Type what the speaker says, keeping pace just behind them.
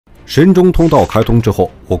深中通道开通之后，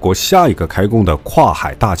我国下一个开工的跨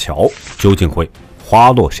海大桥究竟会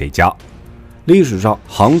花落谁家？历史上，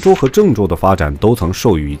杭州和郑州的发展都曾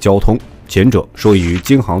受益于交通，前者受益于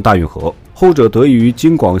京杭大运河，后者得益于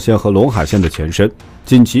京广线和陇海线的前身。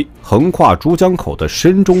近期，横跨珠江口的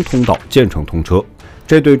深中通道建成通车，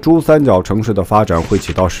这对珠三角城市的发展会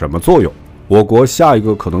起到什么作用？我国下一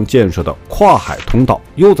个可能建设的跨海通道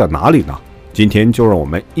又在哪里呢？今天就让我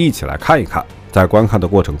们一起来看一看。在观看的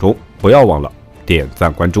过程中，不要忘了点赞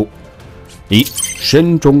关注。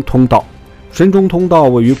深中通道。深中通道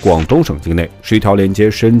位于广东省境内，是一条连接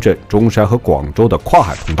深圳、中山和广州的跨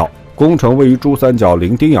海通道，工程位于珠三角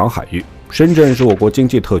伶仃洋海域。深圳是我国经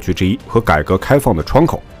济特区之一和改革开放的窗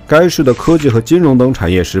口，该市的科技和金融等产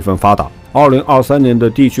业十分发达。2023年的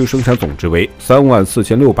地区生产总值为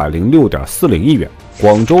34606.40亿元。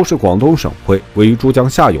广州是广东省会，位于珠江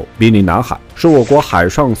下游，濒临南海，是我国海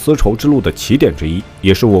上丝绸之路的起点之一，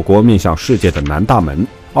也是我国面向世界的南大门。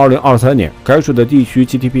2023年，该市的地区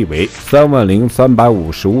GDP 为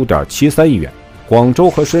30355.73亿元。广州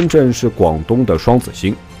和深圳是广东的双子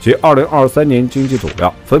星，其2023年经济总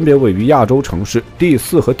量分别位于亚洲城市第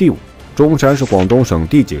4和第5。中山是广东省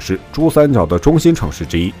第几市，珠三角的中心城市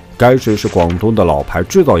之一。该市是广东的老牌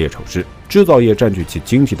制造业城市，制造业占据其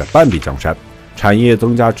经济的半壁江山。产业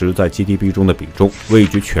增加值在 GDP 中的比重位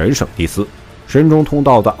居全省第4。深中通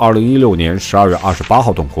道在2016年12月28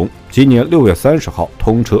号动工，今年6月30号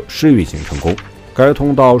通车试运行成功。该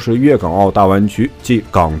通道是粤港澳大湾区继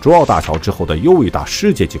港珠澳大桥之后的又一大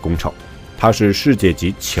世界级工程，它是世界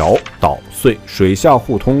级桥、岛、隧、水下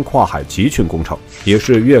互通跨海集群工程，也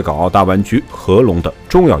是粤港澳大湾区合龙的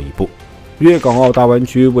重要一步。粤港澳大湾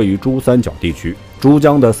区位于珠三角地区，珠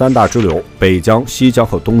江的3大支流北江、西江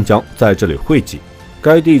和东江在这里汇集。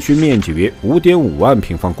该地区面积约5.5万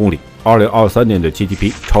平方公里，2023年的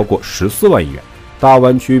GDP 超过14万亿元。大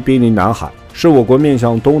湾区濒临南海，是我国面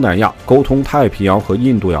向东南亚、沟通太平洋和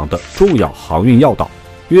印度洋的重要航运要道。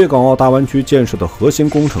粤港澳大湾区建设的核心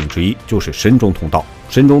工程之一就是深中通道。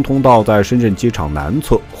深中通道在深圳机场南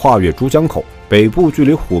侧跨越珠江口，北部距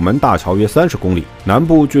离虎门大桥约30公里，南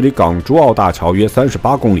部距离港珠澳大桥约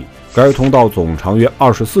38公里。该通道总长约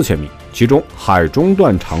24千米，其中海中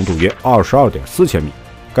段长度约22.4千米。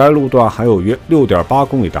该路段还有约6.8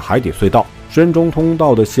公里的海底隧道。深中通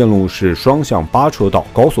道的线路是双向8车道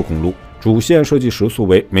高速公路，主线设计时速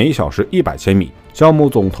为每小时100千米，项目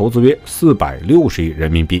总投资约460亿人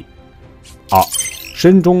民币。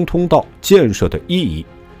深中通道建设的意义。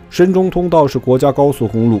深中通道是国家高速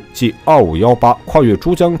公路即2518跨越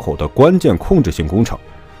珠江口的关键控制性工程，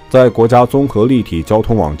在国家综合立体交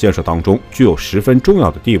通网建设当中具有十分重要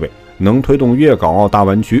的地位，能推动粤港澳大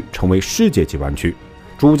湾区成为世界级湾区。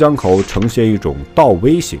珠江口呈现一种倒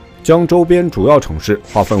V 型，将周边主要城市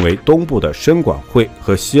划分为东部的深管会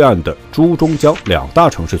和西岸的珠中江2大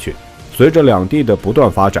城市群。随着两地的不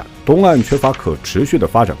断发展，东岸缺乏可持续的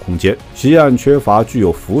发展空间，西岸缺乏具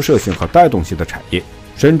有辐射性和带动性的产业。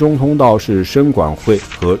深中通道是深管会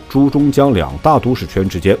和珠中江2大都市圈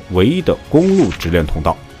之间唯一的公路直连通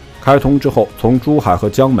道。开通之后，从珠海和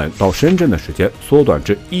江门到深圳的时间缩短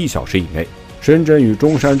至1小时以内，深圳与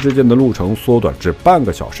中山之间的路程缩短至半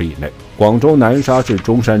个小时以内，广州南沙至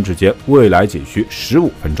中山之间未来仅需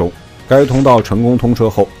15分钟。该通道成功通车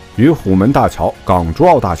后，与虎门大桥、港珠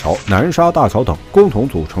澳大桥、南沙大桥等共同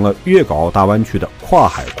组成了粤港澳大湾区的跨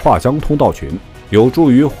海跨江通道群，有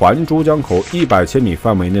助于环珠江口100千米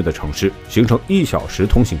范围内的城市形成1小时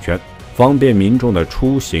通行圈，方便民众的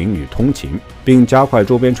出行与通勤，并加快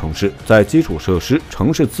周边城市在基础设施、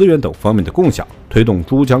城市资源等方面的共享，推动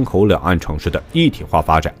珠江口两岸城市的一体化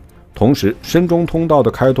发展。同时，深中通道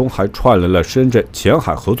的开通还串联了深圳前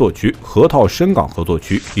海合作区、河套深港合作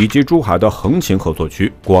区，以及珠海的横琴合作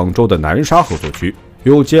区、广州的南沙合作区，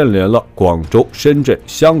又建联了广州、深圳、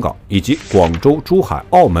香港以及广州、珠海、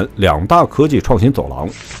澳门2大科技创新走廊，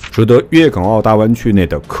使得粤港澳大湾区内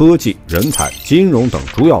的科技、人才、金融等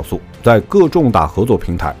主要素在各重大合作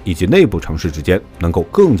平台以及内部城市之间能够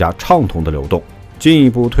更加畅通的流动，进一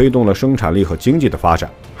步推动了生产力和经济的发展，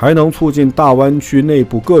还能促进大湾区内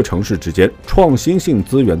部各城市之间创新性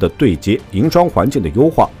资源的对接、营商环境的优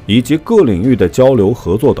化以及各领域的交流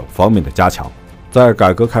合作等方面的加强。在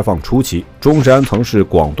改革开放初期，中山曾是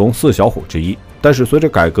广东4小虎之一，但是随着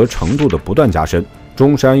改革程度的不断加深，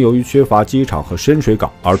中山由于缺乏机场和深水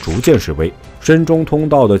港而逐渐式微。深中通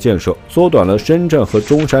道的建设缩短了深圳和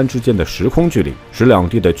中山之间的时空距离，使两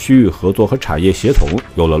地的区域合作和产业协同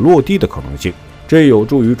有了落地的可能性，这有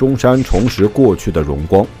助于中山重拾过去的荣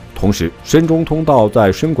光。同时，深中通道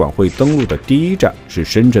在深管会登陆的第一站是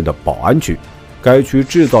深圳的宝安区。该区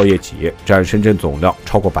制造业企业占深圳总量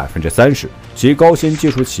超过30%，其高新技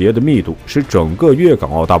术企业的密度是整个粤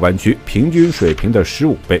港澳大湾区平均水平的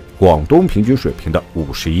15倍，广东平均水平的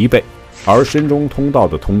51倍。而深中通道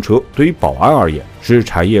的通车，对于宝安而言是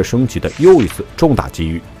产业升级的又一次重大机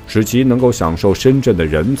遇，使其能够享受深圳的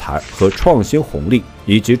人才和创新红利，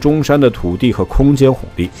以及中山的土地和空间红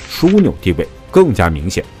利，枢纽地位更加明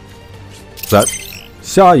显。3.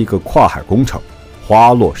 下一个跨海工程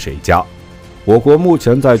花落谁家？我国目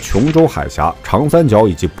前在琼州海峡、长三角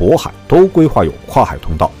以及渤海都规划有跨海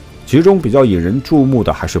通道，其中比较引人注目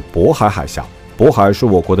的还是渤海海峡。渤海是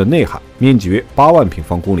我国的内海，面积约8万平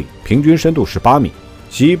方公里，平均深度18米，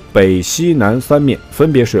其北西南三面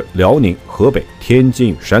分别是辽宁、河北、天津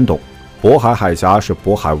与山东。渤海海峡是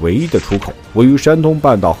渤海唯一的出口，位于山东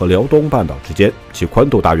半岛和辽东半岛之间，其宽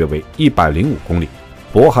度大约为105公里。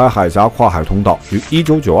渤海海峡跨海通道于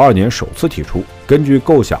1992年首次提出，根据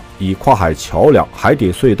构想，以跨海桥梁、海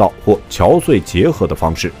底隧道或桥隧结合的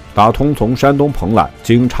方式，打通从山东蓬莱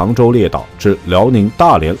经常州列岛至辽宁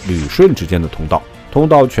大连旅顺之间的通道。通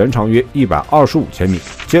道全长约125千米，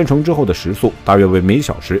建成之后的时速大约为每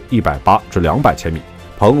小时180至200千米，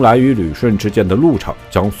蓬莱与旅顺之间的路程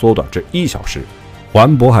将缩短至1小时。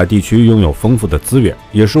环渤海地区拥有丰富的资源，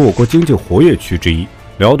也是我国经济活跃区之一。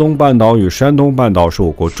辽东半岛与山东半岛是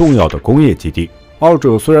我国重要的工业基地，二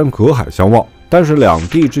者虽然隔海相望，但是两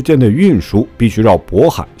地之间的运输必须绕渤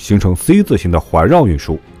海，形成 C 字形的环绕运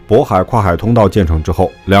输。渤海跨海通道建成之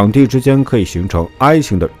后，两地之间可以形成 I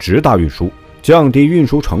型的直达运输，降低运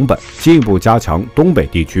输成本，进一步加强东北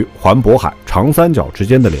地区环渤海、长三角之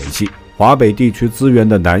间的联系。华北地区资源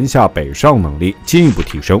的南下北上能力进一步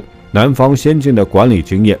提升，南方先进的管理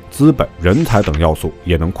经验、资本、人才等要素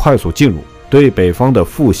也能快速进入，对北方的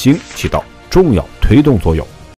复兴起到重要推动作用。